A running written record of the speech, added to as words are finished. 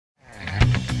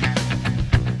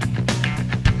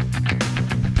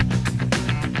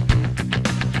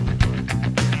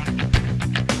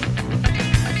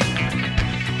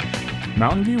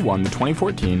Mountain View won the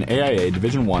 2014 AIA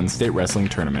Division I State Wrestling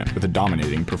Tournament with a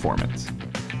dominating performance.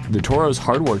 The Toros'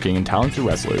 hard-working and talented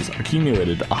wrestlers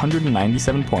accumulated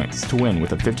 197 points to win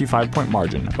with a 55-point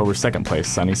margin over second-place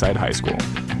Sunnyside High School.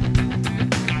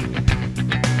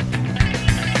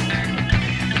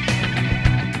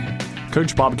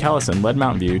 Coach Bob Callison led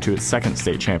Mountain View to its second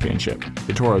state championship.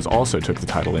 The Toros also took the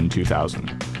title in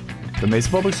 2000. The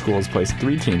Mesa Public Schools placed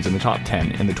 3 teams in the top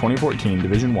 10 in the 2014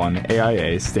 Division I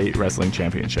AIA State Wrestling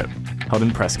Championship, held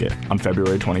in Prescott on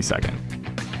February 22nd.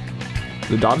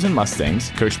 The Dobson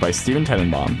Mustangs, coached by Steven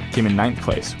Tenenbaum, came in 9th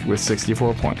place with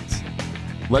 64 points.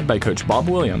 Led by Coach Bob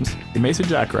Williams, the Mesa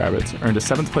Jackrabbits earned a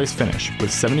 7th place finish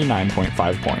with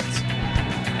 79.5 points.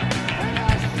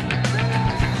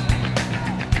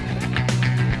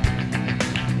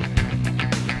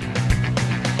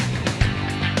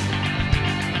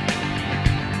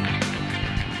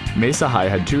 Mesa High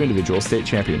had 2 individual state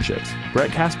championships, Brett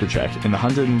Kasperchek in the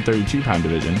 132-pound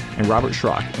division and Robert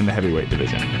Schrock in the heavyweight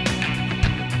division.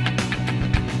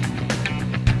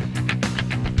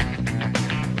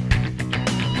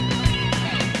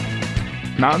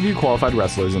 Mountain View qualified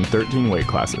wrestlers in 13 weight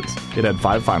classes. It had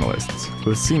 5 finalists,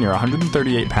 with senior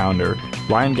 138-pounder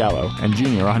Ryan Gallo and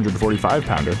junior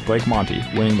 145-pounder Blake Monty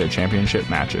winning their championship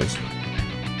matches.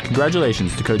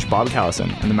 Congratulations to Coach Bob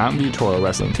Callison and the Mountain View Toro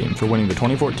wrestling team for winning the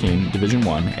 2014 Division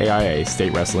I AIA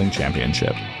State Wrestling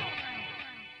Championship.